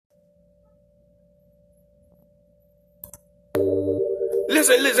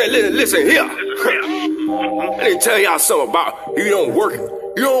Listen here. I need to tell y'all something about you don't work,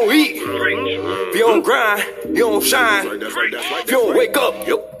 you don't eat. If you don't grind, you don't shine. If you don't wake up,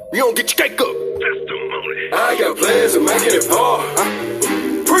 you don't get your cake up. I got plans of making it far.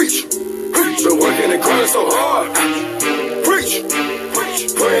 Preach. Been working and grinding so hard. Preach.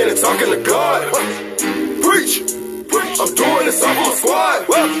 Praying and talking to God. Preach. I'm doing this off my squad.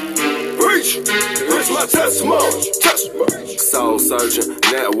 Preach. Here's my testimony. Soul searching,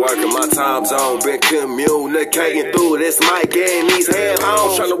 networking, my time zone. Been communicating through this mic and these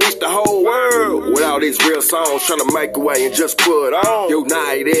headphones. Trying to reach the whole world with all these real songs. Trying to make a way and just put on.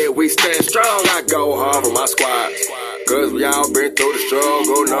 United, we stand strong. I go hard for my squad. Cause we all been through the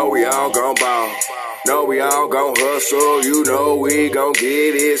struggle. Know we all gon' ball. Know we all gon' hustle, you know we gon'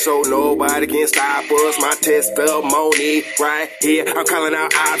 get it, so nobody can stop us. My testimony right here, I'm calling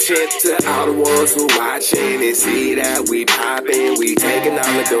out options to all the ones who watching and see that we poppin'. We taking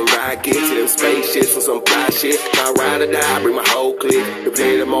all of them rockets to them spaceships for some fly shit. My ride or die, bring my whole clique to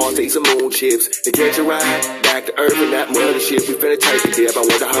play them all, take some moon chips to catch a ride back to earth and that mothership. We finna take a dip. I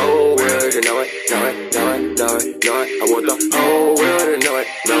want the whole world to know it, know it, know it, know it, know it. I want the whole world to know it,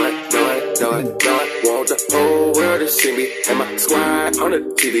 know it, know it, know it, know it. Want the whole world to see me and my squad on the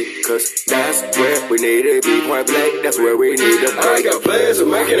TV, cause that's where we need to be. Point blank, that's where we need to be. I got plans of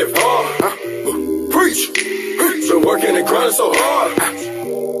making it far. Preach. Been working and grinding so hard.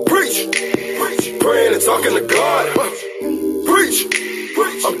 Preach. Praying and talking to God. Preach.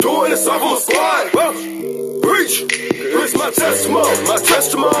 I'm doing this off my squad. Preach. Here's my testimony. My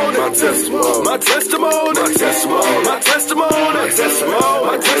testimony. My testimony. My testimony. My testimony. My testimony. My testimony.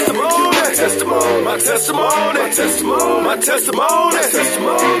 My testimony. My testimony. My testimony. My testimony. My testimony.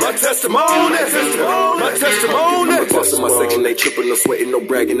 My testimony. My testimony. My boss in my section, they tripping, no sweating, no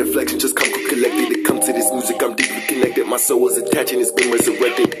bragging, no flexing. Just come collected. To come to this music, I'm deeply connected. My soul is attaching, it's been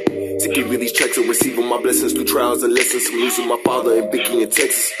resurrected. To give you these tracks and receiving my blessings through trials and lessons. From losing my father in Bicky in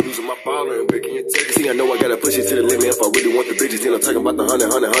Texas. Losing my father in Bicky in Texas. See, I know I gotta push it to the limit if I really want the bitches. Then I'm talking about the 100 in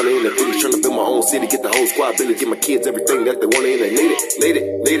the cities. Trying to build my own city, get the whole squad build it, get my kids everything that they want and they need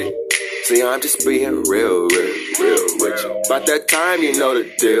it. See, I'm just being real with you. About that time, you know the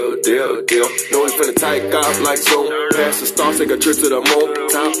deal. Know we finna take off like so. Past the stars, take a trip to the moon.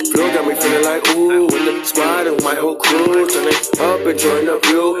 Top floor got me feeling like ooh. With the squad and my whole crew, turn it up and join the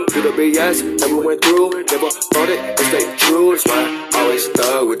view. Do the BS that we went through. Never thought it and stay true. That's why I always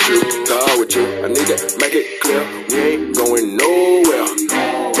thug with you. I need to make it clear, we ain't going nowhere.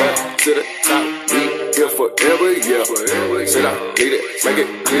 Back to the top, we here forever, yeah. Said I need it, make it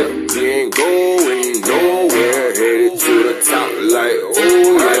clear, we ain't going nowhere. Headed to the top like,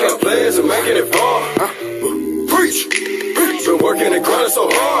 oh yeah. I got plans of making it far. Preach. Been working and grinding so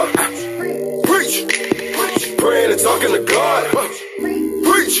hard. Preach. Praying and talking to God.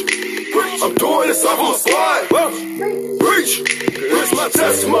 Preach. I'm doing this off my squad. Preach. Here's my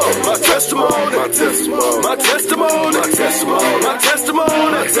testimony. My testimony. My testimony. My testimony. My testimony. My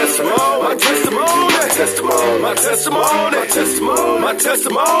testimony. My testimony. My testimony. My testimony. My testimony. My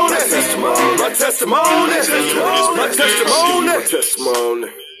testimony. My testimony. My testimony. My testimony. My testimony.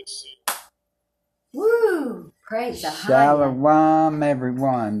 Woo! Praise the high. Shalom,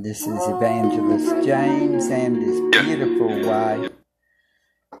 everyone. This is Evangelist James and his beautiful wife,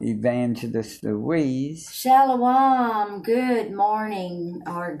 Evangelist Louise. Shalom. Good morning,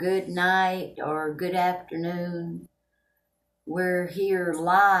 or good night, or good afternoon. We're here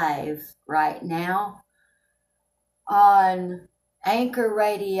live right now on Anchor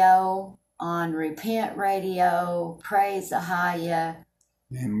Radio, on Repent Radio, Praise the High.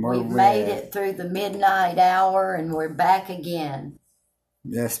 And We've made it through the midnight hour and we're back again.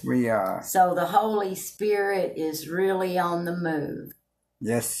 Yes, we are. So the Holy Spirit is really on the move.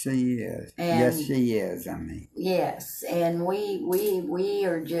 Yes, He is. Yes, He is, I mean. Yes, and we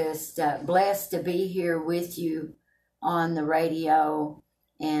are just blessed to be here with you on the radio,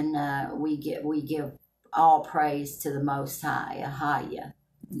 and we give all praise to the Most High, Ahaya.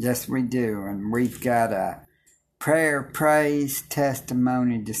 Yes, we do, and we've got a prayer, praise,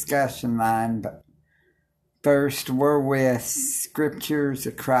 testimony, discussion line, but first we're with Scriptures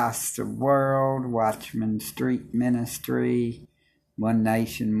Across the World, Watchman Street Ministry, One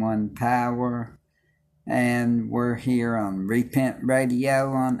Nation, One Power, and we're here on Repent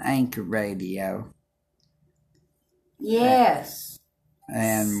Radio, on Anchor Radio. Yes.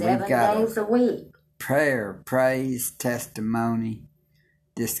 And 7 we've got days a week. Prayer, praise, testimony,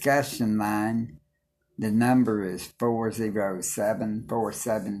 discussion line. The number is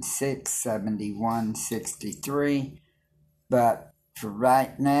 407-476-7163. But for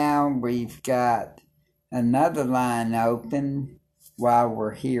right now, we've got another line open while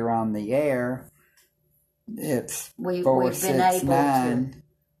we're here on the air, it's we've been able 469 to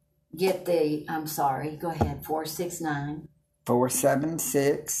get the, I'm sorry, go ahead, 469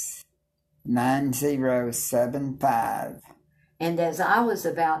 476 9075. And as I was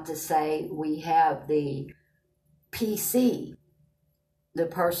about to say, we have the PC, the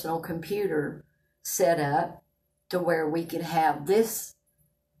personal computer, set up to where we could have this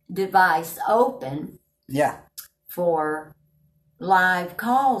device open for live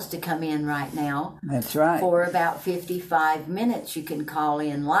calls to come in right now. That's right. For about 55 minutes, you can call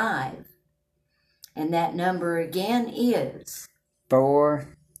in live. And that number again is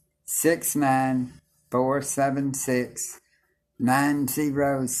 469 476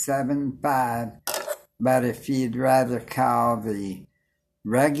 9075. But if you'd rather call the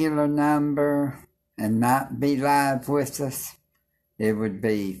regular number and not be live with us, it would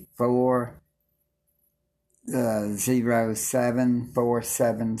be 407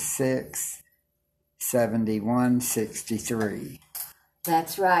 476 7163.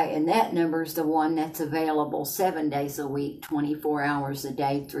 That's right, and that number is the one that's available 7 days a week, 24 hours a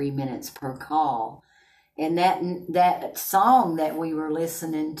day, 3 minutes per call. And that song that we were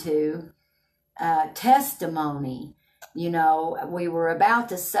listening to, Testimony, you know, we were about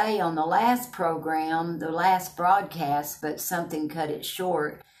to say on the last program, the last broadcast, but something cut it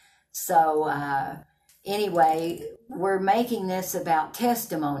short. So anyway, we're making this about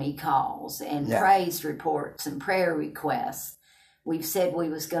testimony calls and praise reports and prayer requests. We've said we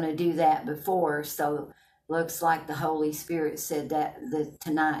was going to do that before, so looks like the Holy Spirit said that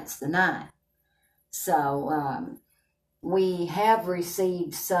tonight's the night. So we have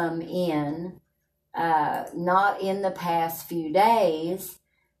received some in, not in the past few days,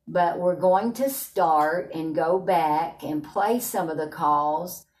 but we're going to start and go back and play some of the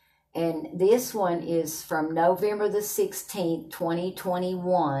calls. And this one is from November the 16th,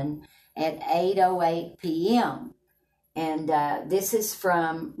 2021 at 8:08 p.m. And this is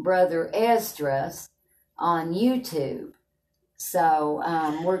from Brother Esdras on YouTube. So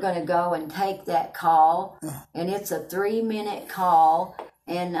we're going to go and take that call. And it's a 3-minute call.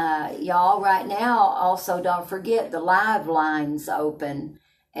 And y'all right now, also don't forget the live lines open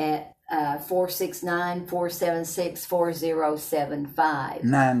at 469-476-4075.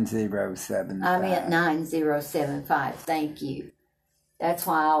 9075. I meant 9075. Thank you. That's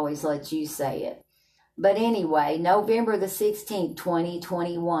why I always let you say it. But anyway, November the 16th,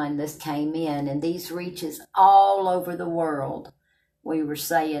 2021, this came in, and these reaches all over the world. We were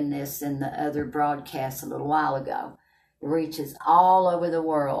saying this in the other broadcast a little while ago. It reaches all over the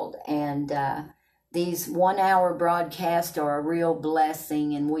world, and these 1-hour broadcasts are a real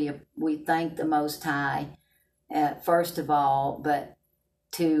blessing, and we thank the Most High, first of all, but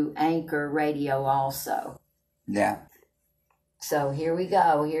to Anchor Radio also. Yeah. So here we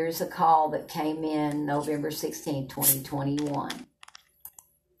go. Here's a call that came in November 16, 2021.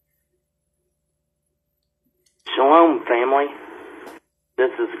 Shalom, family.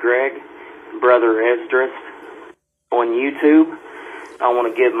 This is Greg, Brother Esdras, on YouTube. I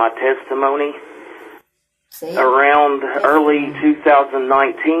want to give my testimony. Around early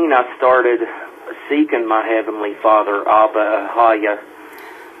 2019, I started seeking my Heavenly Father, Abba Ahaya.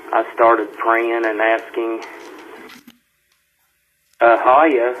 I started praying and asking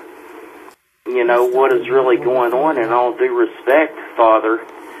Ahaya, you know, what is really going on. In all due respect, Father,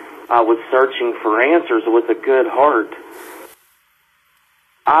 I was searching for answers with a good heart.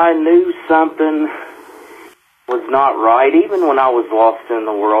 I knew something was not right. Even when I was lost in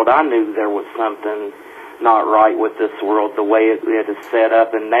the world, I knew there was something not right with this world, the way it is set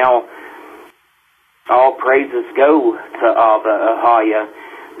up. And now all praises go to Abba Ahaya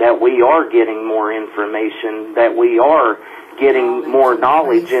that we are getting more information, that we are getting more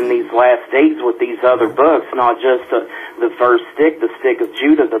knowledge in these last days with these other books, not just the first stick, the stick of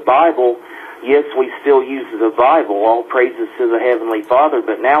Judah, the Bible. Yes, we still use the Bible, all praises to the Heavenly Father,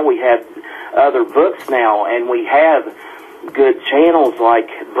 but now we have other books now, and we have good channels like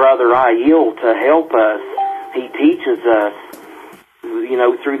Brother Aiel to help us. He teaches us, you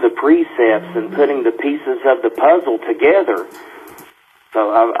know, through the precepts and putting the pieces of the puzzle together. So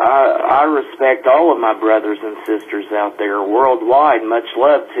I respect all of my brothers and sisters out there worldwide. Much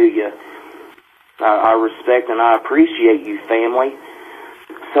love to you. I respect and I appreciate you, family.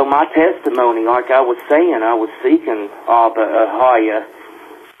 So my testimony, like I was saying, I was seeking Abba Ahaya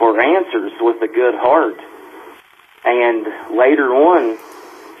for answers with a good heart. And later on,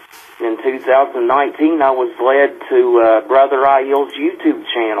 in 2019, I was led to Brother Aiel's YouTube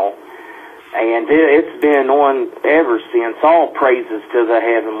channel. And it's been on ever since. All praises to the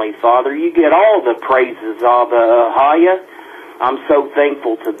Heavenly Father. You get all the praises, Abba Ahaya. I'm so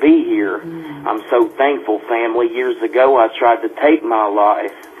thankful to be here. I'm so thankful, family. Years ago, I tried to take my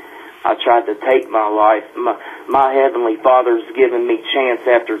life. My Heavenly Father's given me chance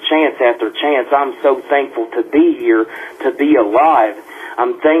after chance after chance. I'm so thankful to be here, to be alive.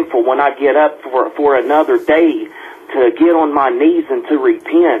 I'm thankful when I get up for another day to get on my knees and to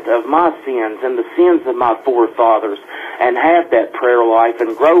repent of my sins and the sins of my forefathers and have that prayer life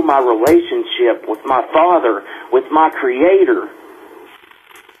and grow my relationship with my Father, with my Creator.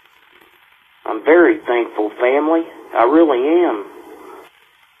 I'm very thankful, family. I really am.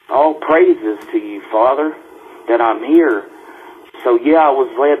 All praises to you, Father, that I'm here. So yeah, I was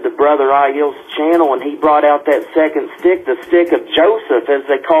led to Brother Aiel's channel, and he brought out that second stick, the stick of Joseph, as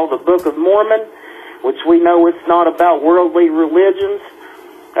they call the Book of Mormon, which we know it's not about worldly religions,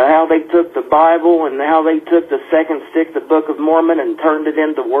 how they took the Bible and how they took the second stick, the Book of Mormon, and turned it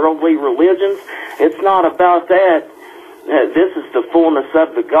into worldly religions. It's not about that. This is the fullness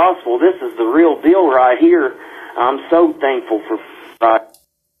of the gospel. This is the real deal right here. I'm so thankful for God.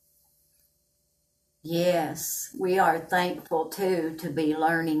 Yes, we are thankful too to be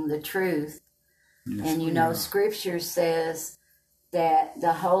learning the truth. Yes, and you know, Scripture says that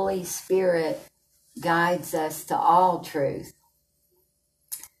the Holy Spirit guides us to all truth.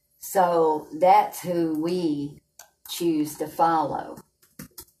 So that's who we choose to follow.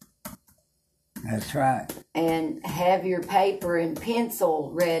 That's right. And have your paper and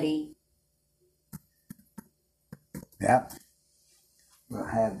pencil ready. Yep. We'll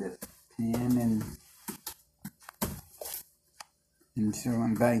have the pen and pencil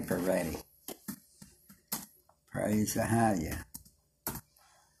and paper ready. Praise the Higher.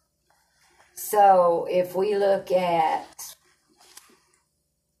 So if we look at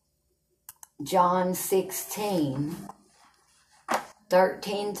John 16,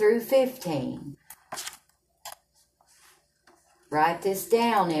 13 through 15. Write this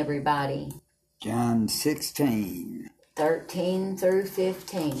down, everybody. John 16. 13 through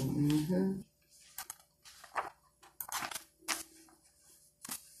 15.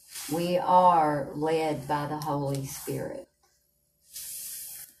 We are led by the Holy Spirit.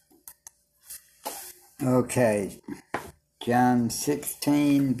 Okay. John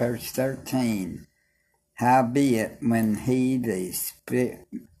 16, verse 13. Howbeit, when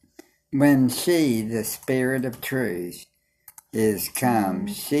she, the Spirit of truth, is come,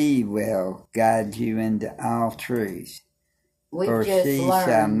 she will guide you into all truth. For she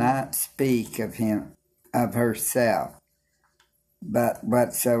shall not speak of herself, but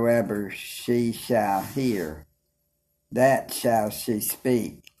whatsoever she shall hear, that shall she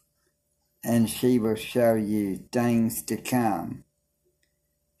speak, and she will show you things to come.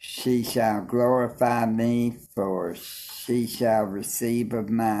 She shall glorify me, for she shall receive of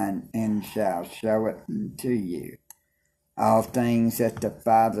mine, and shall show it unto you. All things that the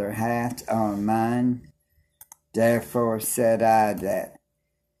Father hath are mine. Therefore said I that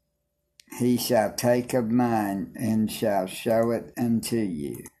he shall take of mine, and shall show it unto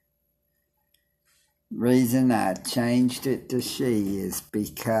you. Reason I changed it to she is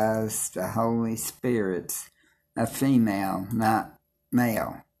because the Holy Spirit's a female, not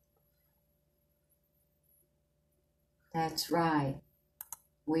male. That's right.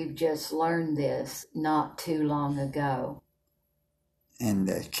 We've just learned this not too long ago. And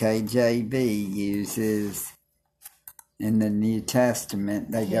the KJV uses, in the New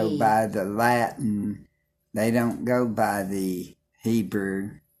Testament, they go by the Latin. They don't go by the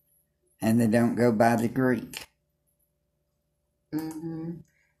Hebrew, and they don't go by the Greek.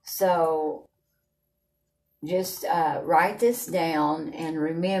 So just write this down and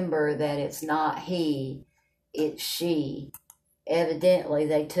remember that it's not he, it's she. Evidently,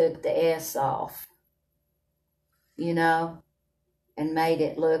 they took the S off, you know, and made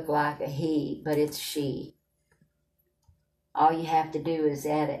it look like a he, but it's she. All you have to do is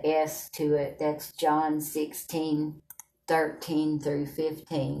add an S to it. That's John 16, 13 through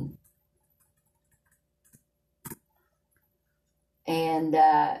 15. And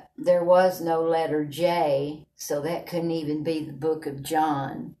there was no letter J, so that couldn't even be the book of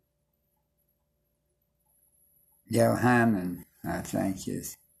John. Johanan, I think,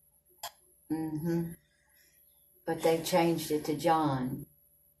 is. But they changed it to John.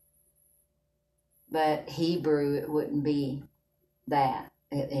 But Hebrew, it wouldn't be that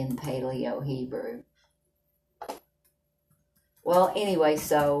in Paleo Hebrew. Well, anyway,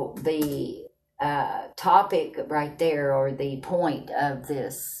 so the topic right there, or the point of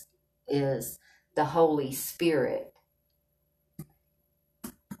this, is the Holy Spirit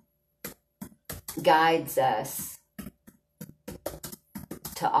guides us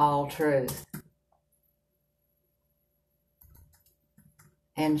to all truth.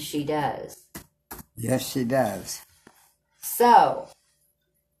 And she does. Yes, she does. So,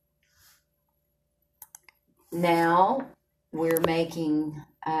 now we're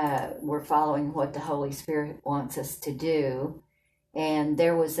following what the Holy Spirit wants us to do. And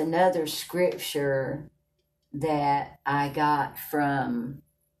there was another scripture that I got from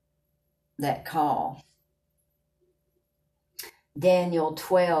that call. Daniel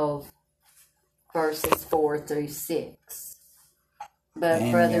 12, verses 4 through 6. But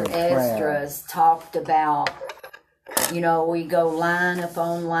Daniel Brother 12. Esdras talked about, we go line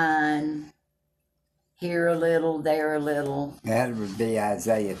upon line, here a little, there a little. That would be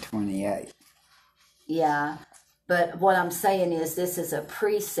Isaiah 28. Yeah, but what I'm saying is this is a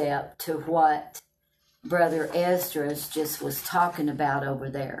precept to what Brother Esdras just was talking about over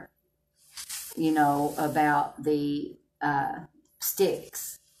there, about the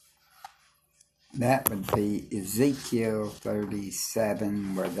sticks. That would be Ezekiel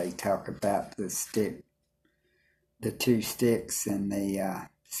 37, where they talk about the two sticks in the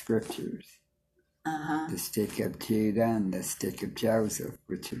scriptures. Uh-huh. The stick of Judah and the stick of Joseph,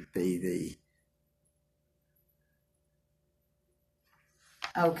 which would be the...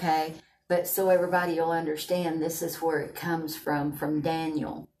 Okay, but so everybody will understand, this is where it comes from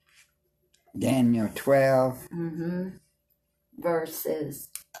Daniel. Daniel 12. Mm-hmm. Verses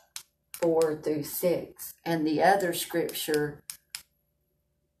 4 through 6. And the other scripture,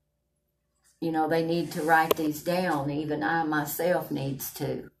 they need to write these down. Even I myself needs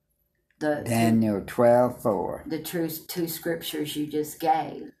to. Daniel 12:4. The two scriptures you just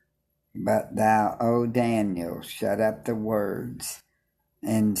gave. But thou, O Daniel, shut up the words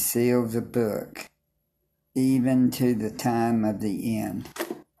and seal the book, even to the time of the end.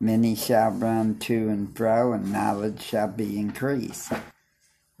 Many shall run to and fro, and knowledge shall be increased.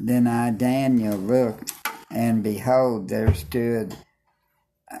 Then I, Daniel, looked, and behold, there stood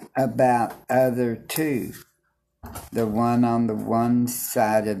about other two, the one on the one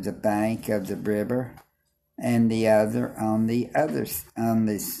side of the bank of the river, and the other on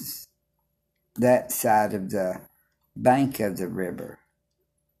that side of the bank of the river.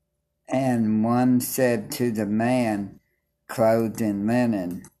 And one said to the man clothed in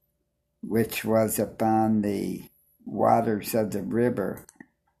linen, which was upon the waters of the river,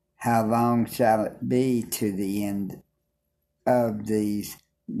 how long shall it be to the end of these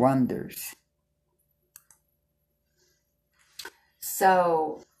wonders?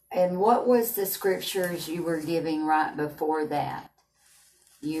 So, and what was the scriptures you were giving right before that?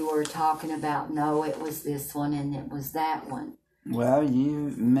 You were talking about, no, it was this one and it was that one. Well,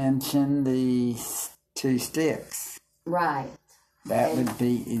 you mentioned the two sticks. Right. That would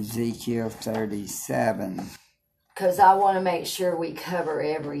be Ezekiel 37. Because I want to make sure we cover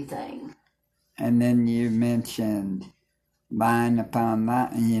everything. And then you mentioned line upon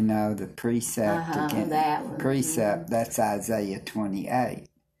line, the precept again. That one. Precept, that's Isaiah 28,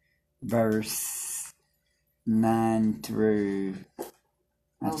 verse 9 through,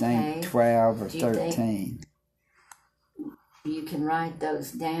 I think, 12 or 13. You can write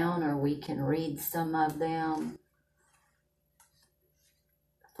those down, or we can read some of them.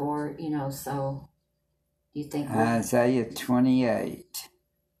 For, so you think... Isaiah 28.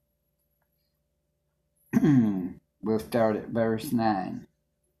 We'll start at verse 9.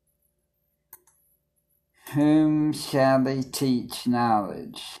 Whom shall he teach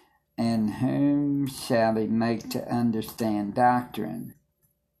knowledge, and whom shall he make to understand doctrine?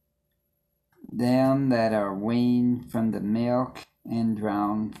 Them that are weaned from the milk and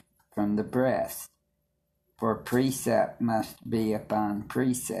drawn from the breast. For precept must be upon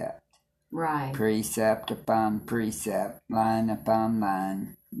precept. Right. Precept upon precept, line upon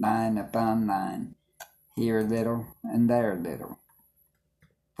line, line upon line, here a little and there a little.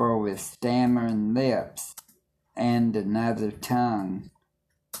 For with stammering lips and another tongue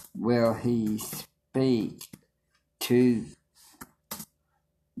will he speak to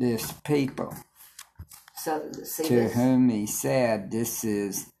this people, so, to whom he said, this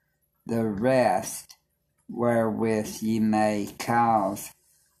is the rest wherewith ye may cause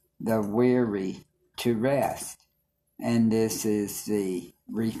the weary to rest, and this is the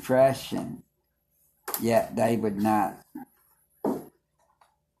refreshing. Yet they would not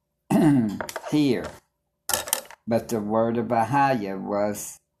hear. But the word of Ahiah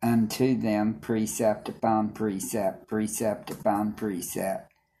was unto them precept upon precept, precept upon precept,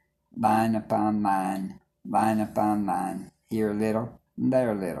 line upon line, line upon line, here a little and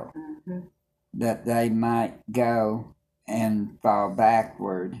there a little, that they might go and fall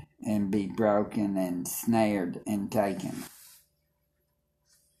backward and be broken and snared and taken.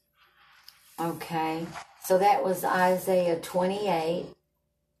 Okay, so that was Isaiah 28,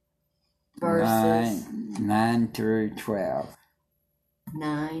 verses 9 through 12.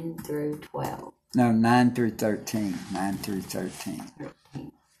 9 through 12. No, 9 through 13. 9 through 13.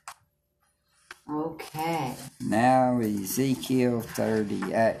 13. Okay. Now Ezekiel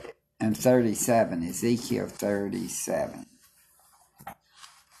 38 and 37. Ezekiel 37.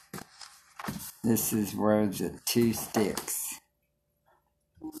 This is where the two sticks.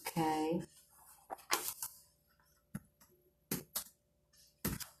 Okay.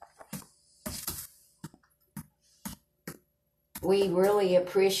 We really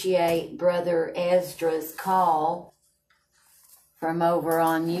appreciate Brother Ezra's call from over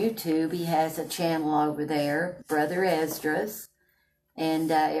on YouTube. He has a channel over there, Brother Ezra's,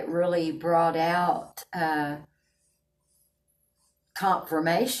 and it really brought out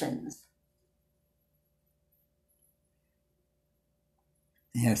confirmations.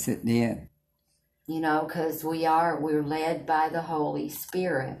 Yes, it did. You know, because we're led by the Holy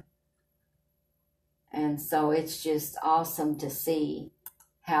Spirit. And so it's just awesome to see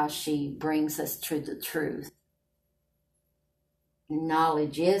how she brings us to the truth.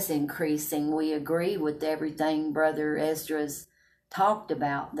 Knowledge is increasing. We agree with everything Brother Ezra's talked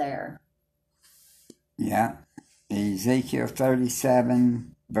about there. Yeah. Ezekiel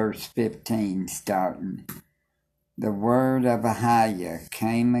 37, verse 15, starting. The word of Ahiah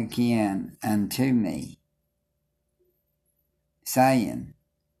came again unto me, saying,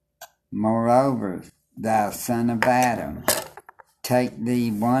 Moreover, thou son of Adam, take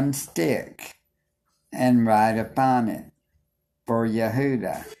thee one stick, and write upon it, for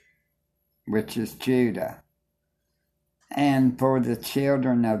Yehuda, which is Judah, and for the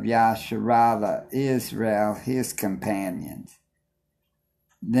children of Yasharallah, Israel, his companions.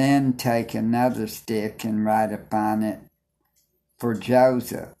 Then take another stick and write upon it, for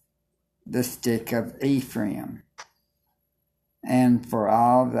Joseph, the stick of Ephraim, and for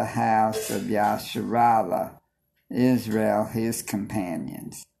all the house of Yasharallah, Israel, his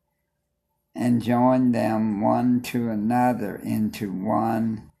companions, and join them one to another into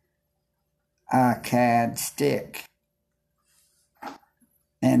one Akkad stick,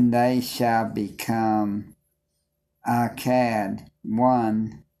 and they shall become Akkad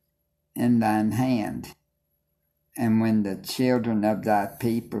one in thine hand. And when the children of thy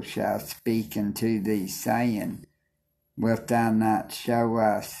people shall speak unto thee, saying, Wilt thou not show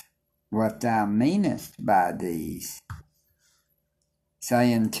us what thou meanest by these?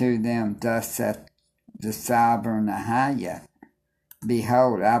 Say unto them, Thus saith the sovereign Ahiah,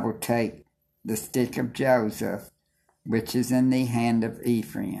 Behold, I will take the stick of Joseph, which is in the hand of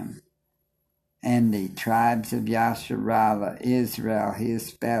Ephraim, and the tribes of Yasharallah, Israel,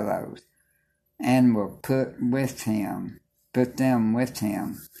 his fellows, and will put them with him,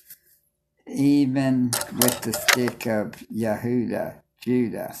 even with the stick of Yehuda,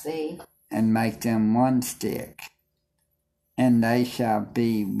 Judah, and make them one stick, and they shall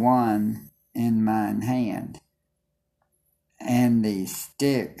be one in mine hand. And the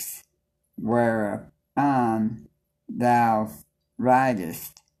sticks whereupon thou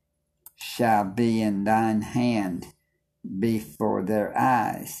writest shall be in thine hand before their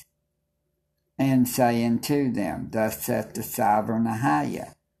eyes. And say unto them, Thus saith the sovereign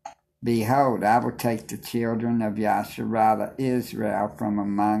Ahiah, Behold, I will take the children of Yasharallah Israel from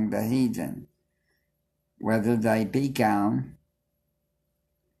among the heathen, whether they be gone,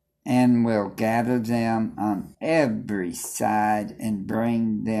 and will gather them on every side and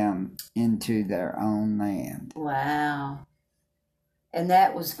bring them into their own land. Wow. And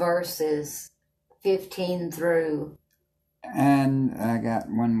that was verses 15 through... And I got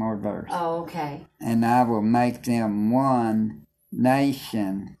one more verse. Oh, okay. And I will make them one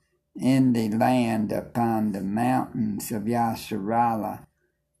nation in the land upon the mountains of Yasharallah,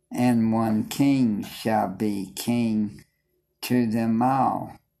 and one king shall be king to them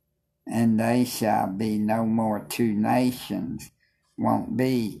all. And they shall be no more two nations, won't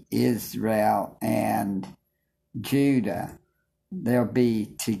be Israel and Judah. They'll be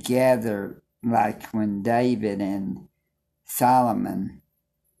together like when David and Solomon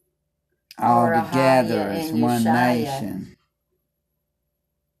all together as one nation.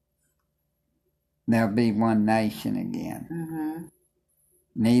 They'll be one nation again. Mm-hmm.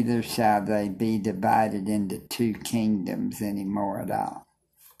 Neither shall they be divided into two kingdoms anymore at all.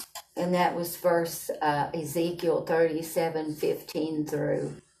 And that was verse Ezekiel 37, 15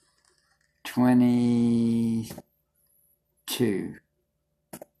 through 22.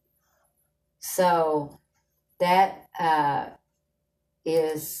 So that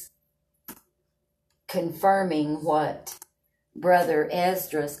is confirming what Brother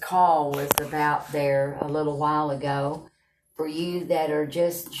Ezra's call was about there a little while ago. for you that are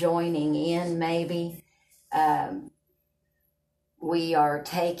just joining in, maybe. We are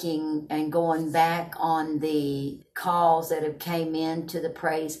taking and going back on the calls that have came in to the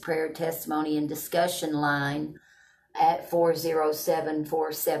praise, prayer, testimony, and discussion line at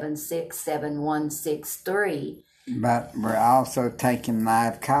 407-476-7163. But we're also taking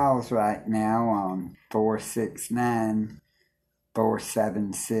live calls right now on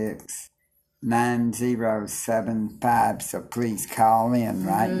 469-476-9075. So please call in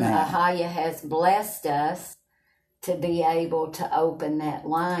right now. Ahaya has blessed us to be able to open that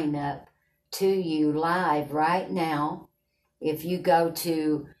line up to you live right now. If you go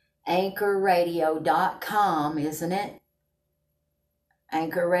to anchorradio.com, isn't it?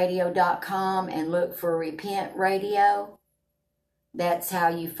 Anchorradio.com and look for Repent Radio. That's how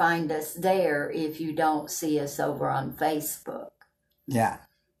you find us there if you don't see us over on Facebook. Yeah.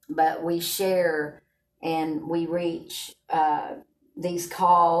 But we share and we reach these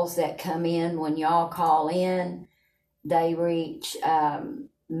calls that come in when y'all call in. They reach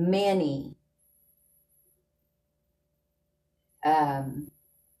many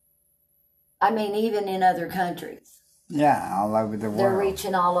even in other countries. Yeah, all over the world. They're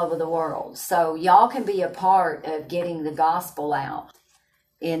reaching all over the world. So y'all can be a part of getting the gospel out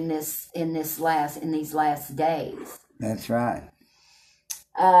in these last days. That's right.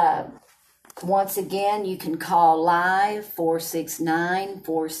 Once again, you can call live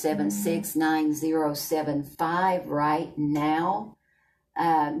 469-476-9075 right now.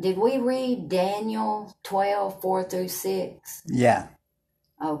 Did we read Daniel 12:4-6? Yeah.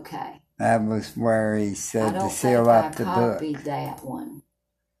 Okay. That was where he said to I seal don't up think the I book. copied that one.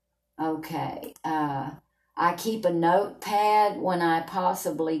 Okay. I keep a notepad when I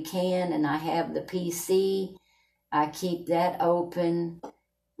possibly can, and I have the PC. I keep that open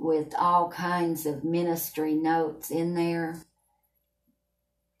with all kinds of ministry notes in there.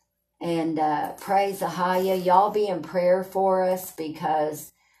 And praise Ahaya. Y'all be in prayer for us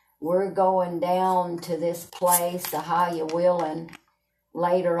because we're going down to this place, Ahaya willing,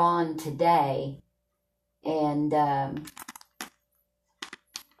 later on today. And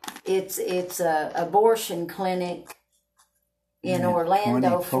it's a abortion clinic in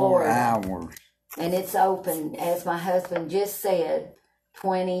Orlando, 24 Florida. hours. And it's open, as my husband just said,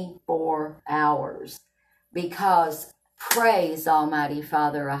 24 hours. Because praise Almighty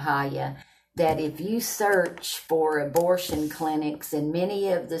Father Ahaya, that if you search for abortion clinics in many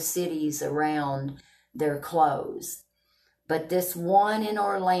of the cities around, they're closed. But this one in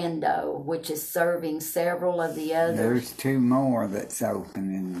Orlando, which is serving several of the others. There's 2 more that's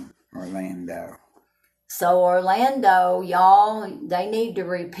open in Orlando. So Orlando, y'all, they need to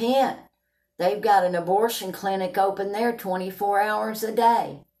repent. They've got an abortion clinic open there 24 hours a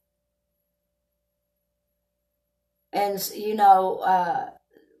day. And, we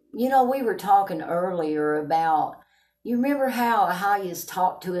were talking earlier about, you remember how Ahaya's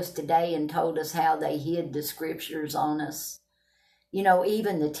talked to us today and told us how they hid the scriptures on us?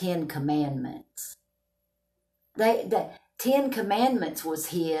 Even the 10 Commandments. The 10 Commandments was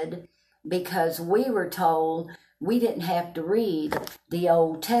hid because we were told we didn't have to read the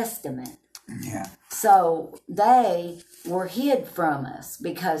Old Testament. Yeah. So they were hid from us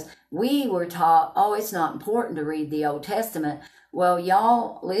because we were taught, it's not important to read the Old Testament. Well,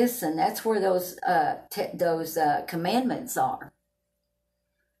 y'all, listen, that's where those commandments are.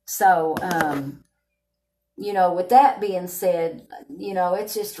 So, with that being said,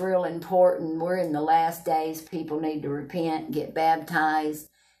 it's just real important. We're in the last days. People need to repent, get baptized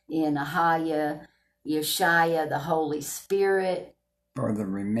in Ahaya, Yeshua, the Holy Spirit. For the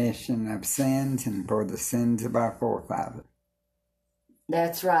remission of sins and for the sins of our forefathers.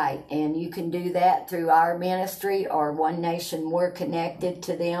 That's right. And you can do that through our ministry or One Nation. We're connected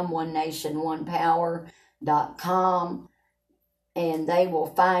to them, onenationonepower.com. And they will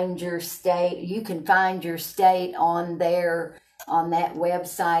find your state. You can find your state on that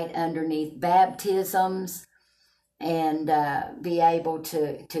website underneath baptisms and be able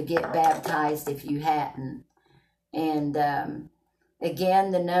to get baptized if you hadn't. And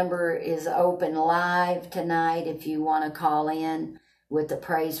again, the number is open live tonight if you want to call in with a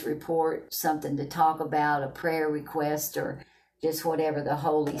praise report, something to talk about, a prayer request, or just whatever the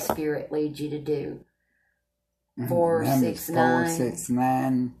Holy Spirit leads you to do.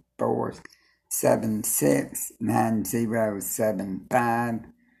 469-476-9075.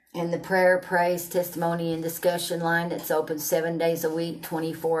 And the prayer, praise, testimony, and discussion line that's open 7 days a week,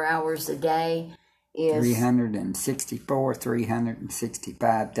 24 hours a day. Is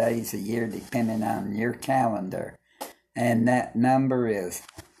 365 days a year, depending on your calendar. And that number is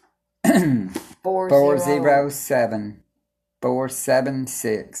 407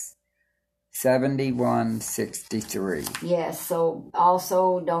 476 7163. Yes, so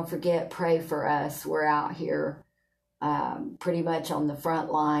also don't forget, pray for us. We're out here pretty much on the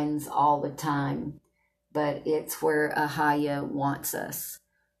front lines all the time, but it's where Ahaya wants us.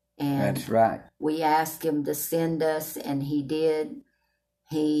 And that's right. We asked him to send us, and he did.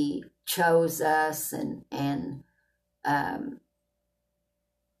 He chose us, and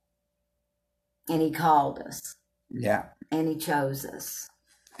he called us. Yeah. And he chose us.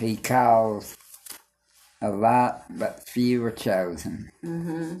 He calls a lot, but few are chosen.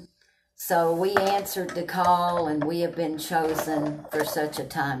 Mm-hmm. So we answered the call, and we have been chosen for such a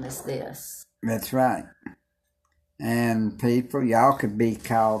time as this. That's right. And people, y'all could be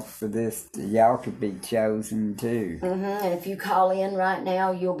called for this. Y'all could be chosen too. Mm-hmm. And if you call in right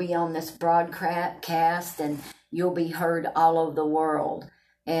now, you'll be on this broadcast, and you'll be heard all over the world.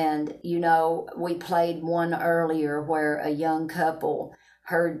 And, you know, we played one earlier where a young couple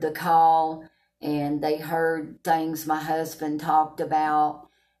heard the call, and they heard things my husband talked about,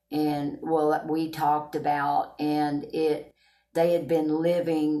 and, well, we talked about, and they had been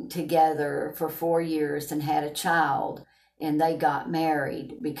living together for 4 years and had a child, and they got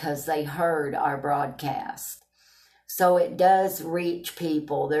married because they heard our broadcast. So it does reach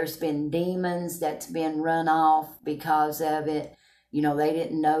people. There's been demons that's been run off because of it. You know, they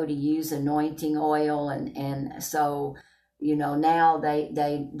didn't know to use anointing oil, and so, you know, now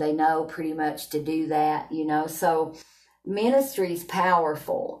they know pretty much to do that, you know. So ministry's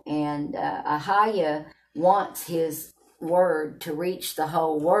powerful, and Ahaya wants his word to reach the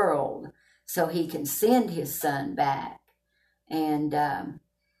whole world so he can send his son back. And,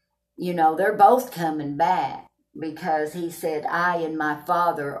 you know, they're both coming back because he said, I and my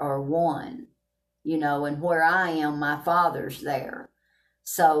Father are one, you know, and where I am, my Father's there.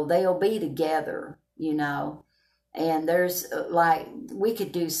 So they'll be together, you know. And there's like, we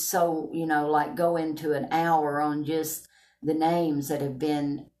could do so, you know, like go into an hour on just the names that have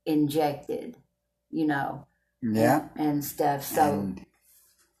been injected, you know. Yeah. And stuff. So and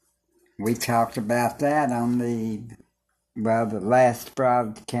we talked about that on the last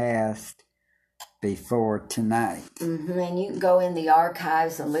broadcast before tonight. Mm-hmm. And you can go in the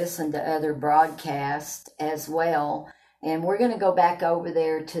archives and listen to other broadcasts as well. And we're going to go back over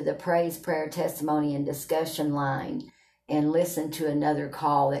there to the Praise, Prayer, Testimony, and Discussion line and listen to another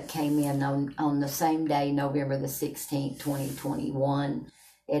call that came in on the same day, November the 16th, 2021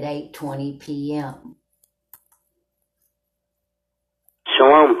 at 8:20 p.m.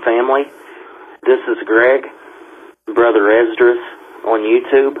 Shalom, family. This is Greg, Brother Esdras on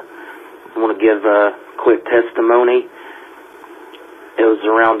YouTube. I want to give a quick testimony. It was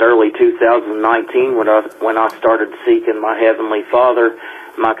around early 2019 when I started seeking my Heavenly Father,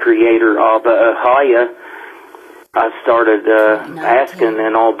 my Creator, Abba Ahaya. I started asking,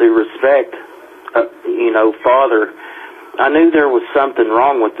 in all due respect, you know, Father, I knew there was something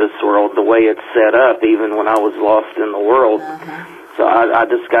wrong with this world, the way it's set up, even when I was lost in the world. So I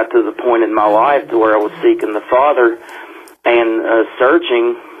just got to the point in my life to where I was seeking the Father and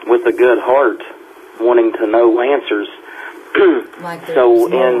searching with a good heart, wanting to know answers. So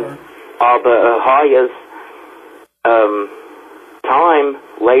in Abba Ahaya's time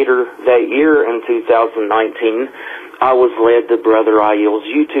later that year in 2019, I was led to Brother Aiel's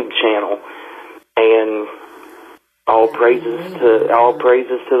YouTube channel, and all praises to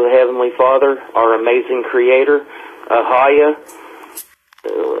the Heavenly Father, our amazing Creator, Ahaya.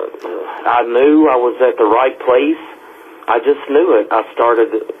 I knew I was at the right place. I just knew it. I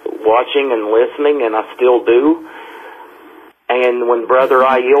started watching and listening, and I still do. And when Brother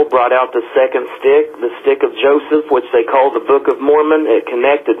Aiel brought out the second stick, the stick of Joseph, which they call the Book of Mormon, it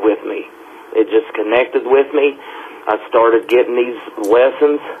connected with me. It just connected with me. I started getting these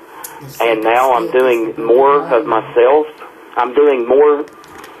lessons, and now I'm doing more of myself. I'm doing more,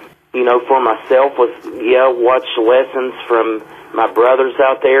 you know, for myself with, watch lessons from my brothers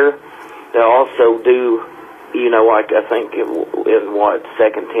out there. They also do, you know, like I think in what 2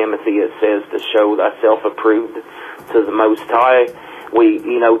 Timothy it says, to show thyself approved to the Most High. We,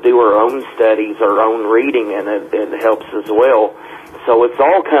 you know, do our own studies, our own reading, and it helps as well. So it's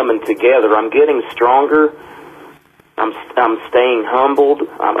all coming together. I'm getting stronger. I'm staying humbled.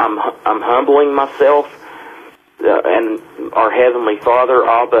 I'm humbling myself. And our Heavenly Father,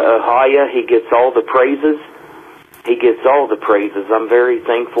 Abba Ahaya, He gets all the praises. He gets all the praises. I'm very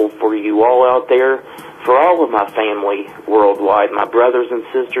thankful for you all out there, for all of my family worldwide, my brothers and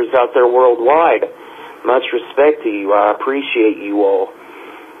sisters out there worldwide. Much respect to you. I appreciate you all.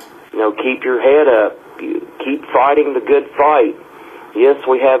 You know, keep your head up. Keep fighting the good fight. Yes,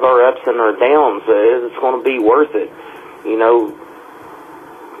 we have our ups and our downs. It's going to be worth it.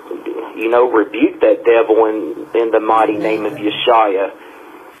 rebuke that devil in the mighty name of Yeshua.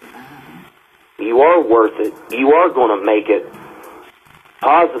 You are worth it. You are going to make it.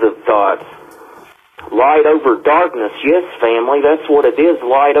 Positive thoughts. Light over darkness. Yes, family, that's what it is.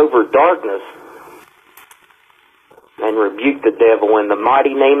 Light over darkness. And rebuke the devil in the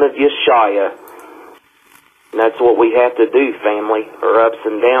mighty name of Yeshua. And that's what we have to do, family. Our ups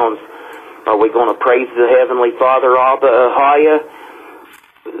and downs. Are we going to praise the Heavenly Father, Abba Ahaya?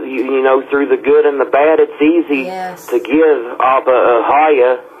 Through the good and the bad, it's easy to give Abba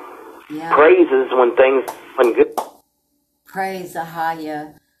Ahaya praises when things are good. Praise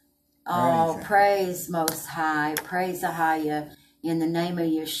Ahaya. Oh, praise Most High. Praise Ahaya in the name of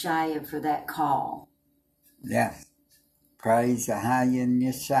Yeshua for that call. Yes. Praise Ahaya and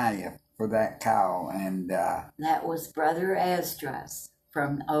Yeshua for that call. And that was Brother Esdras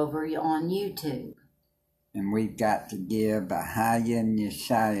from over on YouTube. And we've got to give Ahaya and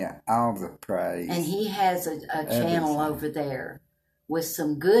Yeshua all the praise. And he has a channel over there with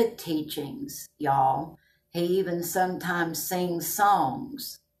some good teachings, y'all. He even sometimes sings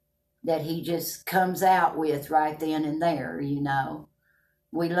songs that he just comes out with right then and there,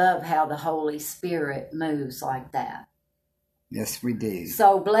 We love how the Holy Spirit moves like that. Yes, we do.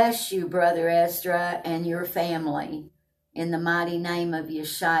 So bless you, Brother Ezra, and your family. In the mighty name of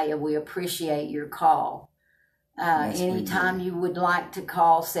Yeshua, we appreciate your call. Yes, anytime you would like to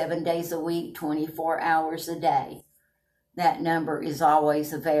call 7 days a week, 24 hours a day, that number is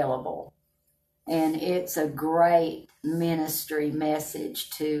always available. And it's a great ministry message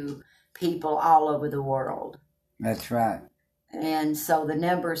to people all over the world. That's right. And so the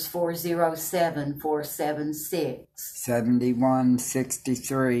number is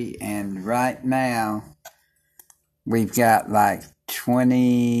 407-476-7163. And right now, we've got like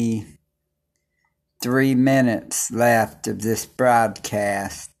 23 minutes left of this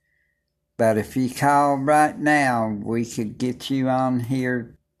broadcast. But if you call right now, we could get you on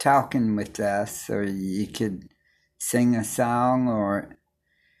here talking with us, or you could sing a song or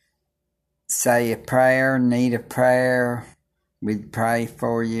say a prayer, need a prayer. We'd pray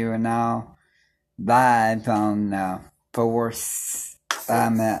for you and all live on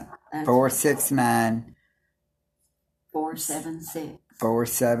 469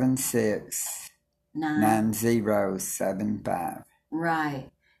 476 9075.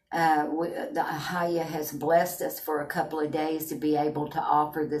 Right. The Ahaya has blessed us for a couple of days to be able to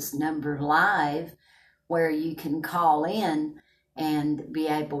offer this number live, where you can call in and be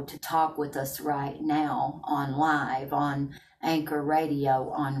able to talk with us right now on live, on Anchor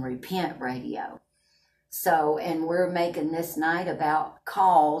Radio, on Repent Radio. So, and we're making this night about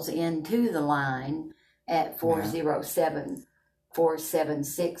calls into the line at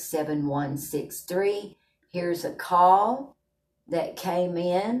 407-476-7163. Here's a call that came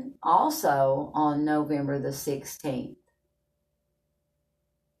in also on November the 16th.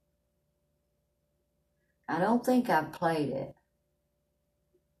 I don't think I've played it.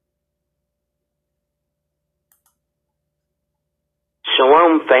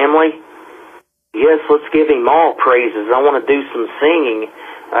 Shalom, family. Yes, let's give him all praises. I want to do some singing.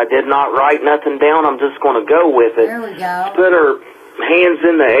 I did not write nothing down. I'm just going to go with it. There we go. Put our hands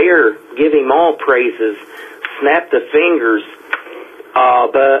in the air. Give him all praises. Snap the fingers.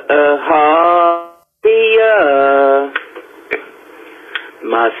 Abba Ahaya,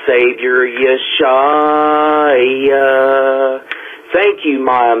 my Savior Yeshua. Thank you,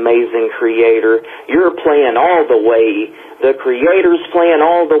 my amazing Creator. You're playing all the way. The Creator's playing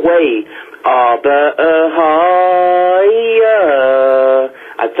all the way. Abba Ahaya.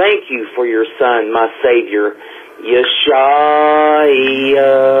 I thank you for your Son, my Savior Yeshua.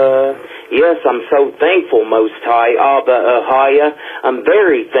 Yes, I'm so thankful, Most High, Abba Ahaya. I'm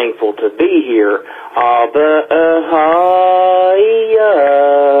very thankful to be here. Abba Ahaya.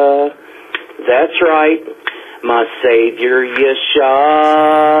 That's right, my Savior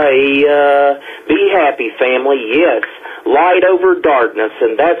Yeshua. Be happy, family, yes. Light over darkness,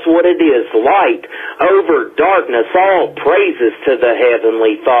 and that's what it is, light over darkness. All praises to the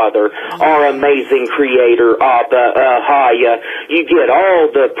Heavenly Father, our amazing Creator, Abba Ahaya. You get all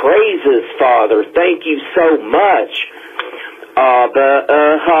the praises, Father. Thank you so much. Abba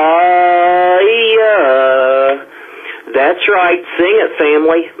Ahaya. That's right, sing it,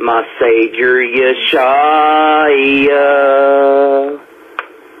 family. My Savior Yeshua.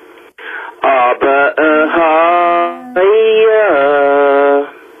 Abba Ahaya,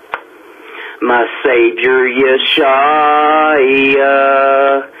 my Savior Yeshua.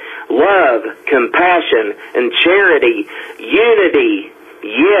 Love, compassion, and charity, unity.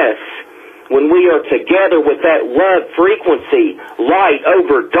 Yes, when when we are together with that love frequency, light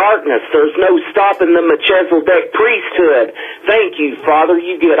over darkness, there's no stopping the Melchizedek priesthood. Thank you, Father.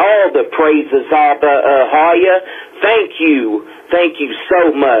 You get all the praises, Abba Ahaya. Thank you. Thank you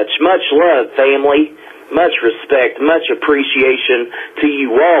so much. Much love, family. Much respect, much appreciation to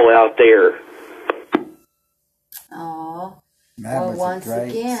you all out there. Oh, That well, was once a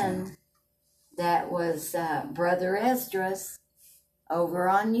great again, song. that was Brother Esdras over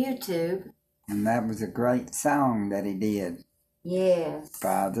on YouTube. And that was a great song that he did. Yes.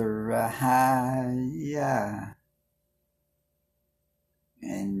 Father Ahaya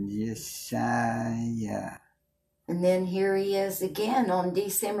and Yeshaya. And then here he is again on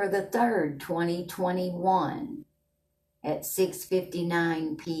December the 3rd, 2021 at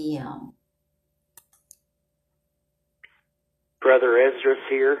 6:59 p.m. Brother Esdras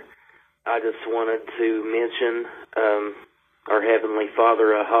here. I just wanted to mention our Heavenly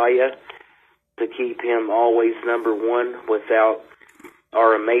Father Ahaya, to keep him always number one. Without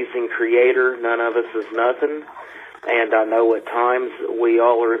our amazing Creator, none of us is nothing. And I know at times we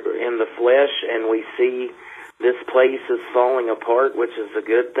all are in the flesh and we see this place is falling apart, which is a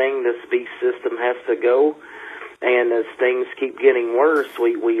good thing. This beast system has to go. And as things keep getting worse,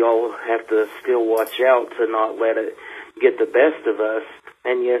 we all have to still watch out to not let it get the best of us.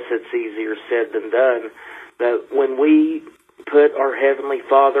 And yes, it's easier said than done. But when we put our Heavenly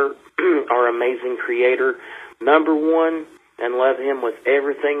Father, our amazing Creator, number one, and love Him with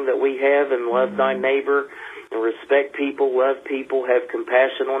everything that we have, and love thy neighbor, and respect people, love people, have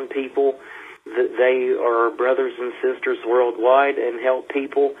compassion on people, that they are our brothers and sisters worldwide, and help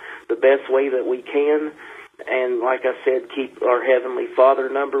people the best way that we can. And like I said, keep our Heavenly Father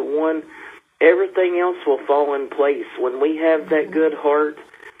number one. Everything else will fall in place. When we have that good heart,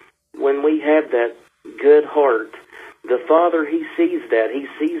 the Father, He sees that. He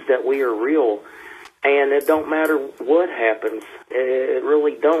sees that we are real. And it don't matter what happens. It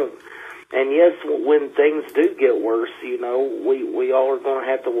really don't. And yes, when things do get worse, we all are going to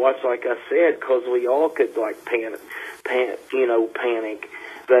have to watch, like I said, because we all could panic.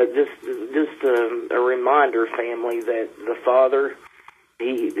 But just a reminder, family, that the Father,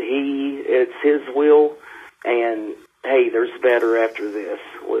 it's His will, and hey, there's better after this.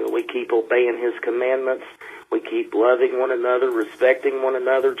 We keep obeying His commandments. We keep loving one another, respecting one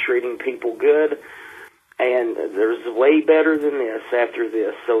another, treating people good. And there's way better than this after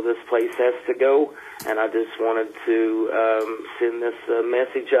this. So this place has to go. And I just wanted to send this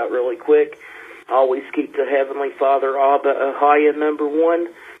message out really quick. Always keep the Heavenly Father, Abba Ahaya, number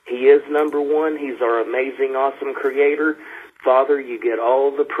one. He is number one. He's our amazing, awesome Creator. Father, you get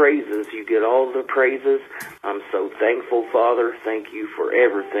all the praises. You get all the praises. I'm so thankful, Father. Thank you for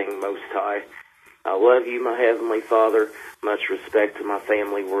everything, Most High. I love you, my Heavenly Father. Much respect to my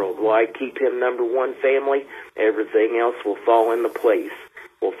family worldwide. Keep Him number one, family. Everything else will fall into place.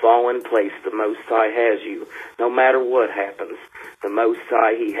 Will fall in place. The Most High has you. No matter what happens, the Most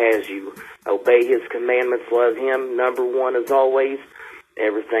High, He has you. Obey His commandments. Love Him number one as always.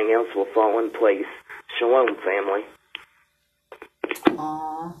 Everything else will fall in place. Shalom, family.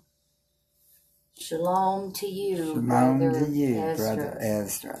 Shalom to you, Shalom Brother to you, Esdras. Brother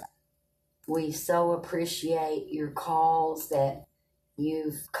Ezra. We so appreciate your calls, that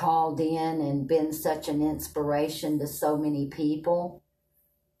you've called in and been such an inspiration to so many people.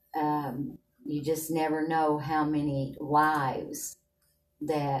 You just never know how many lives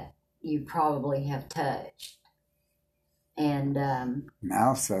that you probably have touched. And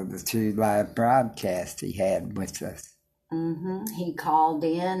also the 2 live broadcasts he had with us. He called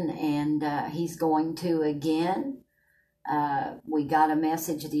in, and he's going to again. We got a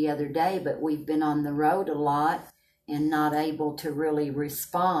message the other day, but we've been on the road a lot and not able to really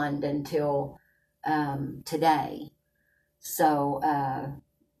respond until today. So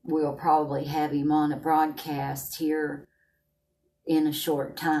we'll probably have him on a broadcast here in a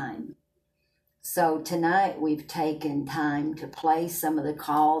short time. So tonight we've taken time to play some of the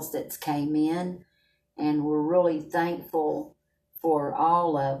calls that came in, and we're really thankful for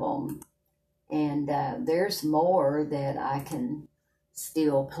all of them. And there's more that I can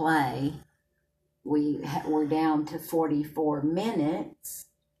still play. We're down to 44 minutes.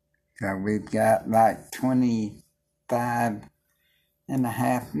 So we've got like 25 and a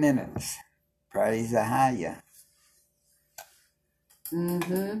half minutes. Praise Ahaya.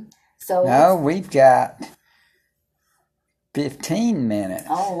 So no, we've got 15 minutes.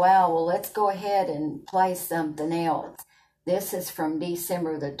 Oh, wow. Well, let's go ahead and play something else. This is from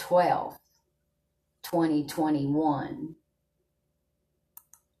December the 12th, 2021.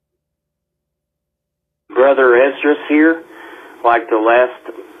 Brother Esdras here. Like the last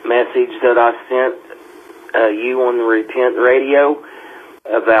message that I sent you on the Repent Radio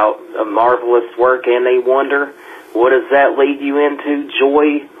about a marvelous work and a wonder? What does that lead you into?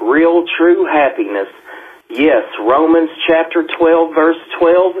 Joy, real, true happiness. Yes, Romans chapter 12, verse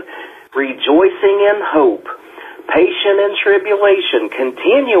 12, rejoicing in hope, patient in tribulation,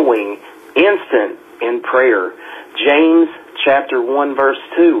 continuing, instant in prayer. James chapter 1, verse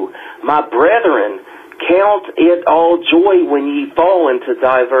 2, my brethren, count it all joy when ye fall into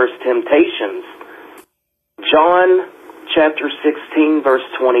diverse temptations. John chapter 16, verse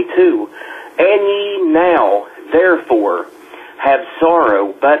 22, and ye now, therefore, have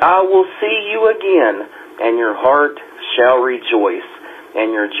sorrow, but I will see you again, and your heart shall rejoice,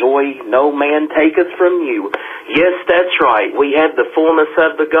 and your joy no man taketh from you. Yes, that's right. We have the fullness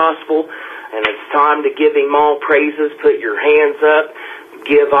of the gospel, and it's time to give him all praises. Put your hands up.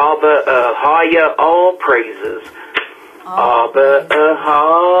 Give Abba Ahaya all praises. Abba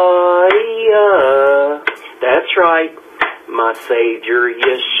Ahaya. That's right. My Savior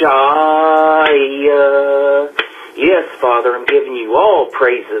Yeshua. Yes, Father, I'm giving you all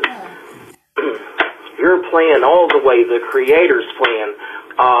praises. Your plan all the way, the Creator's plan.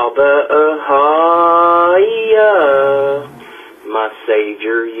 Abba Ahaya. My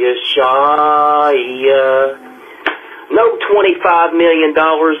Savior Yeshua. No $25 million,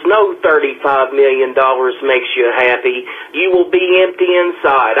 no $35 million makes you happy. You will be empty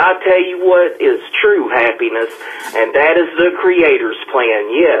inside. I tell you what is true happiness, and that is the Creator's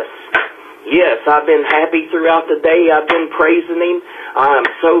plan. Yes. Yes, I've been happy throughout the day. I've been praising Him. I am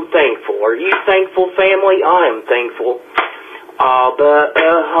so thankful. Are you thankful, family? I am thankful. Abba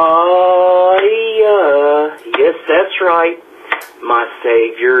Ahaya. Yes, that's right. My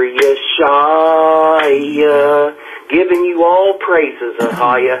Savior Yeshua. Giving you all praises,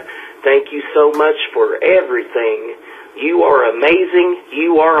 Ahaya. Thank you so much for everything. You are amazing.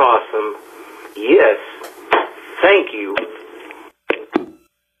 You are awesome. Yes. Thank you.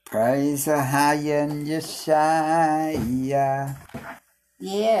 Praise Ahaya and Yeshua.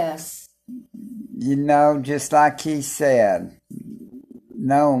 Yes. You know, just like he said,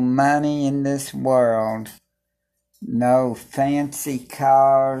 no money in this world, no fancy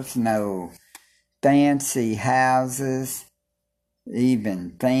cars, no fancy houses,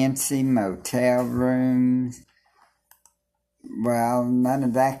 even fancy motel rooms. Well, none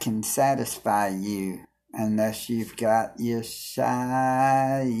of that can satisfy you unless you've got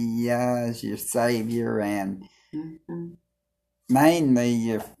Yeshua as your Savior and mainly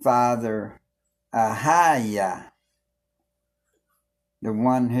your Father Ahaya, the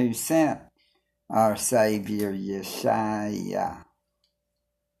one who sent our Savior Yeshua.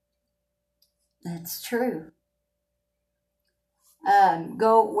 That's true.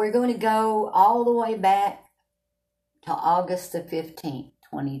 We're going to go all the way back to August the 15th,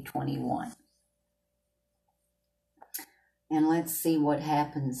 2021. And let's see what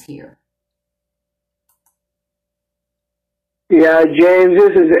happens here. Yeah, James,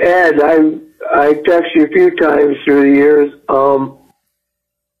 this is Ed. I texted you a few times through the years.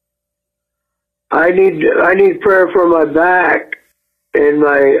 I need prayer for my back and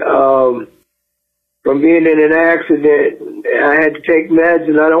my from being in an accident. I had to take meds,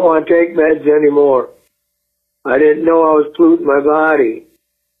 and I don't want to take meds anymore. I didn't know I was polluting my body,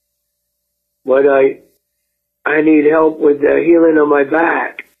 but I need help with the healing of my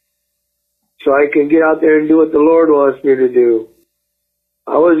back, so I can get out there and do what the Lord wants me to do.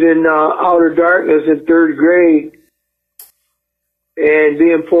 I was in outer darkness in 3rd grade and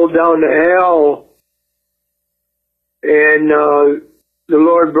being pulled down to hell, and the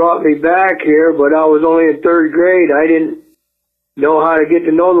Lord brought me back here, but I was only in 3rd grade. I didn't know how to get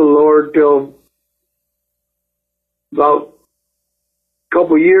to know the Lord till about a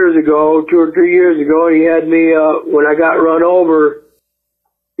couple years ago, 2 or 3 years ago. He had me, when I got run over,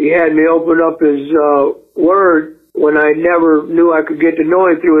 he had me open up his Word when I never knew I could get to know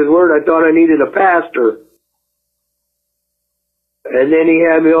him through his Word. I thought I needed a pastor. And then he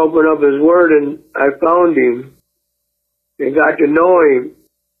had me open up his Word, and I found him and got to know him.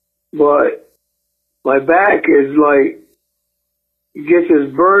 But my back is like, it gets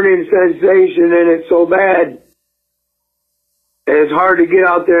this burning sensation in it so bad. And it's hard to get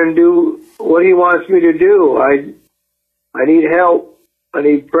out there and do what he wants me to do. I need help. I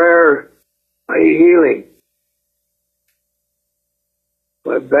need prayer. I need healing.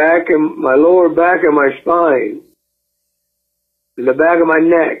 My back and my lower back and my spine. And the back of my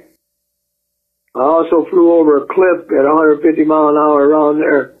neck. I also flew over a cliff at 150 mile an hour around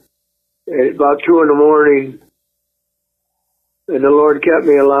there at about 2 in the morning. And the Lord kept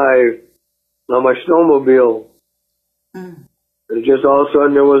me alive on my snowmobile. And And just all of a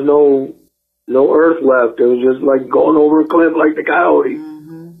sudden there was no earth left. It was just like going over a cliff like the Coyote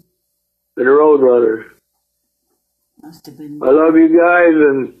and the Roadrunner. Must have been. I love you guys,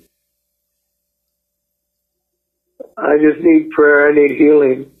 and I just need prayer. I need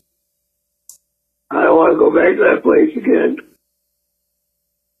healing. I don't want to go back to that place again.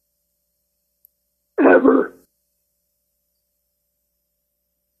 Ever.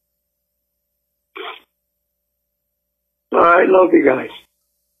 All right, love you guys.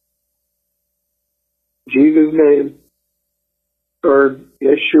 Jesus' name. Or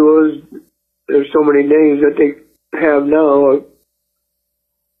Yeshua's. There's so many names that they have now.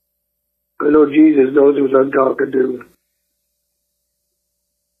 I know Jesus knows who I'm talking to.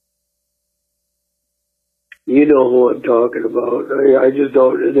 You know who I'm talking about. I just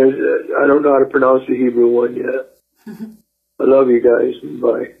don't. I don't know how to pronounce the Hebrew one yet. I love you guys.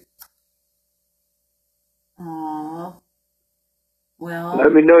 Bye. Aww. Well.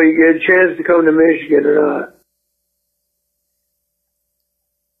 Let me know you get a chance to come to Michigan or not.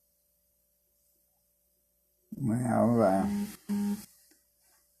 Well,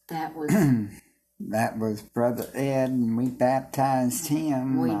 That was. that was Brother Ed, and we baptized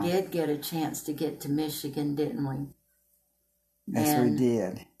him. We did get a chance to get to Michigan, didn't we? Yes, And we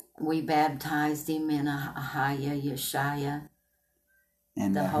did. we baptized him in Ahaya Yeshaya,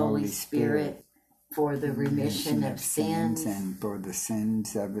 And the Holy Spirit, for the remission of sins and for the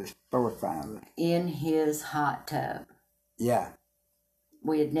sins of his forefathers. in his hot tub. Yeah.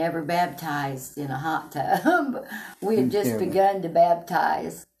 We had never baptized in a hot tub. We had just Yeah. begun to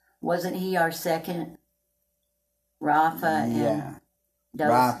baptize. Wasn't he our second? Rafa Yeah. and Dos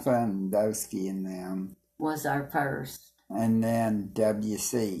Rafa and Dosky and them. was our first. And then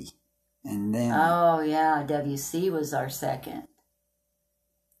WC. And then Oh, yeah, WC was our second.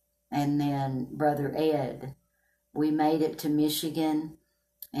 And then Brother Ed. We made it to Michigan,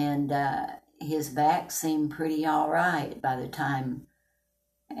 and his back seemed pretty all right by the time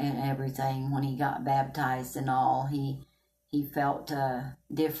and everything. When he got baptized and all, he felt a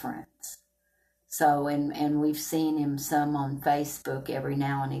difference. So, and we've seen him some on Facebook every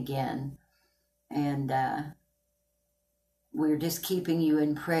now and again. And we're just keeping you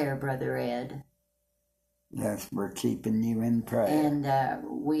in prayer, Brother Ed. yes, we're keeping you in prayer. And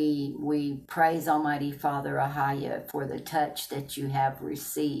we praise Almighty Father Ahaya for the touch that you have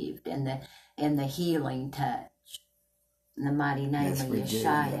received and the healing touch. In the mighty name yes, of we do. In the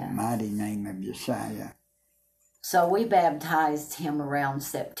Yeshua. mighty name of Yeshua. So we baptized him around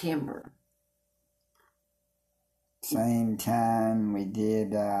September. Same time we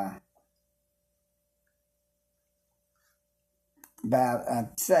did about,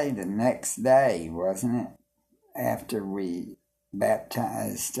 I'd say the next day, wasn't it? After we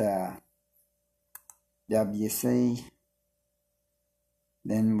baptized WC,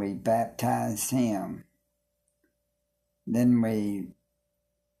 then we baptized him. Then we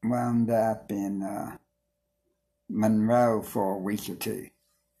wound up in Monroe for a week or two.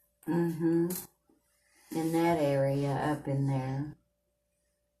 Mm-hmm. In that area up in there.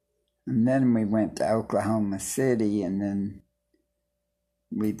 And then we went to Oklahoma City, and then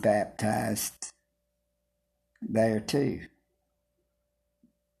we baptized there too.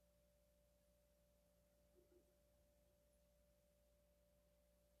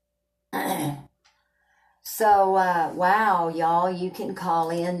 So, wow, y'all, you can call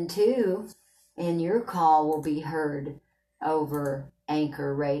in too, and your call will be heard over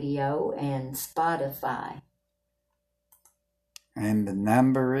Anchor Radio and Spotify. And the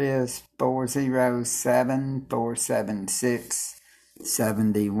number is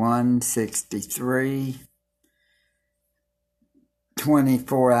 407-476-7163.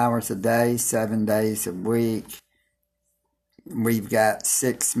 24 hours a day, 7 days a week. We've got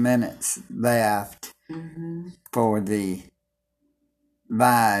 6 minutes left for the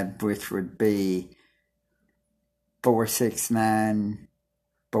live, which would be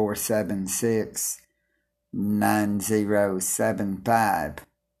 469-476-9075.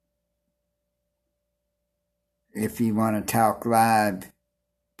 If you want to talk live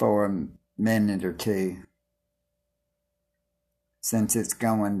for a minute or two, since it's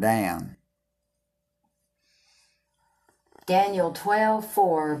going down. Daniel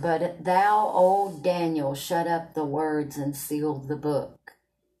 12:4. But thou, O Daniel, shut up the words and seal the book,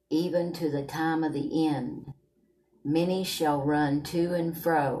 even to the time of the end. Many shall run to and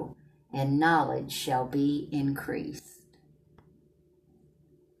fro, and knowledge shall be increased.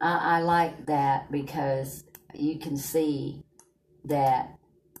 I like that because you can see that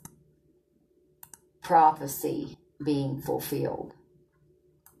prophecy being fulfilled.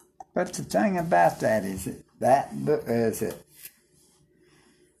 But the thing about that is that book is it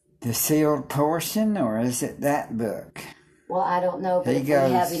The sealed portion, or is it that book? Well, I don't know, but if we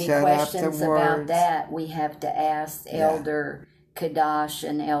have any questions about that, we have to ask Elder Kadash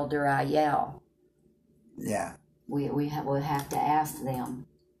and Elder Ayel. Yeah. We'll have to ask them,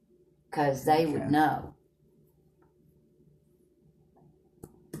 because they would know.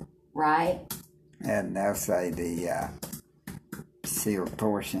 Right? And they'll say the sealed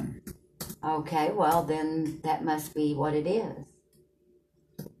portion. Okay, well, then that must be what it is.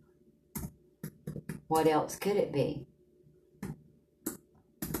 What else could it be?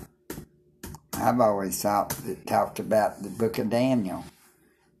 I've always thought it talked about the book of Daniel,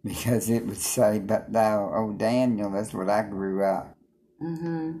 because it would say, "But thou, O Daniel," that's what I grew up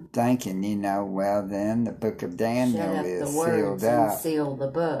thinking, you know, well then the book of Daniel is the words sealed up. And seal the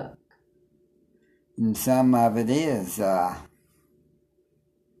book. And some of it is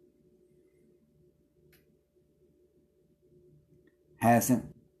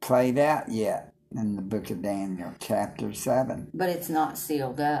hasn't played out yet in the book of Daniel, chapter 7. But it's not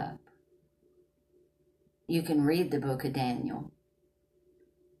sealed up. You can read the book of Daniel.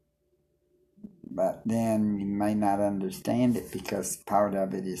 But then you may not understand it because part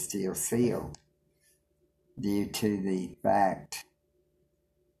of it is still sealed due to the fact,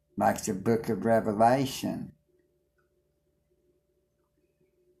 like the book of Revelation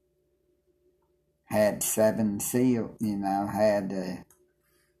had 7 seals, you know, had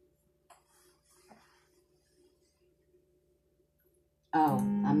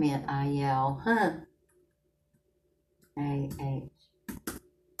I meant I-L, A-H.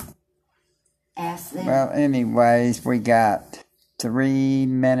 Ask them. Well, anyways, we got 3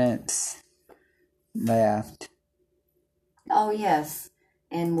 minutes left. Oh, yes.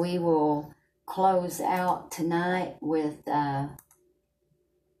 And we will close out tonight with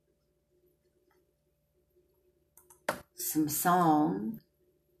some song.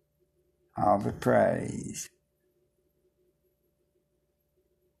 All the praise.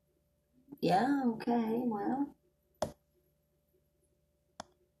 Yeah, okay, well.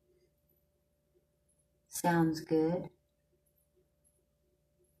 Sounds good.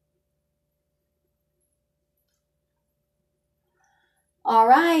 All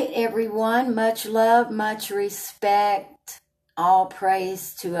right, everyone. Much love, much respect. All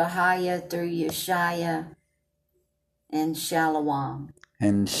praise to Ahaya through Yeshaya and Shalom.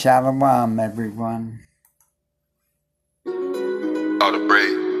 And Shalom, everyone. All the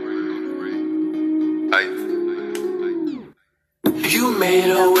praise. You made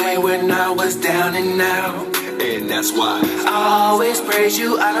a way when I was down and out, and that's why I always praise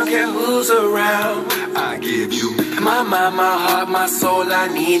you. I don't care who's around. I give you my mind, my heart, my soul. I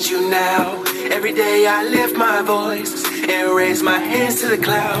need you now. Every day I lift my voice and raise my hands to the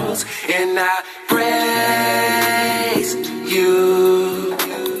clouds, and I praise you.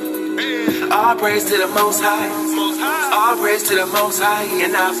 All praise to the Most High. All praise to the Most High,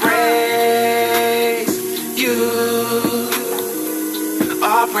 and I praise you.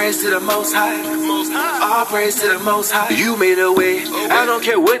 All praise to the Most High. All praise to the Most High. You made a way. I don't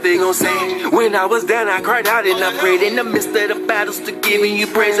care what they gon' say. When I was down, I cried out and I prayed in the midst of the battles to giving you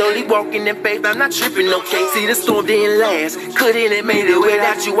praise. Only walking in faith. I'm not tripping, okay? See, the storm didn't last. Couldn't have made it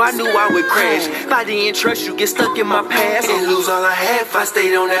without you. I knew I would crash. If I didn't trust you, get stuck in my past and lose all I had if I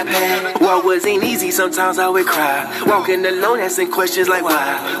stayed on that path. What wasn't easy, sometimes I would cry. Walking alone, asking questions like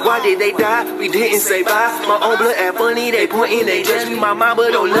why? Why did they die? We didn't say bye. My own blood act funny, they pointing, they judge me. My mama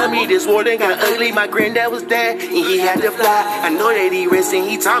don't love me. This war done got ugly. My granddad was dead and he had to fly. I know that he resting,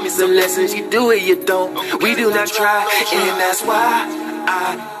 he taught me some lessons. You do it, you don't. We do not try, and that's why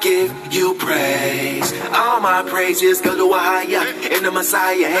I give you praise. All my praises go to Ahaya and the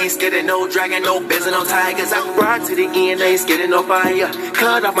Messiah. Ain't scared of no dragon, no bears, and no tigers. I ride to the end, ain't scared of no fire.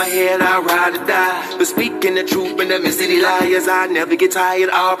 Cut off my head, I ride or die. But speaking the truth in the midst of the liars, I never get tired.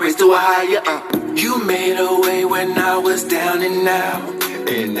 All praise to Ahaya. You made a way when I was down and out,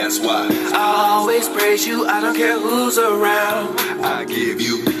 and that's why I always praise you. I don't care who's around. I give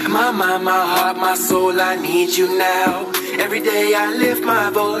you my mind, my heart, my soul. I need you now. Every day I lift my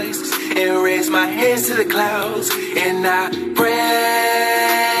voice and raise my hands to the clouds, and I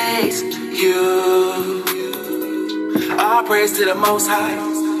praise you. All praise to the Most High.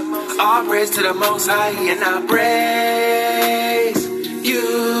 All praise to the Most High, and I praise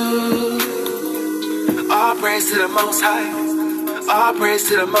you. All praise to the Most High. All praise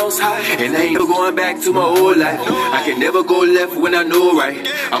to the Most High. And I ain't never going back to my old life. I can never go left when I know right.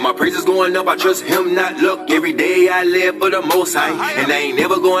 All my praises going up, I trust him, not luck. Every day I live for the Most High. And I ain't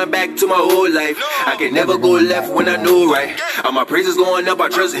never going back to my old life. I can never go left when I know right. All my praises going up, I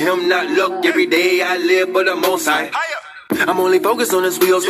trust him, not luck. Every day I live for the Most High. I'm only focused on his wheels.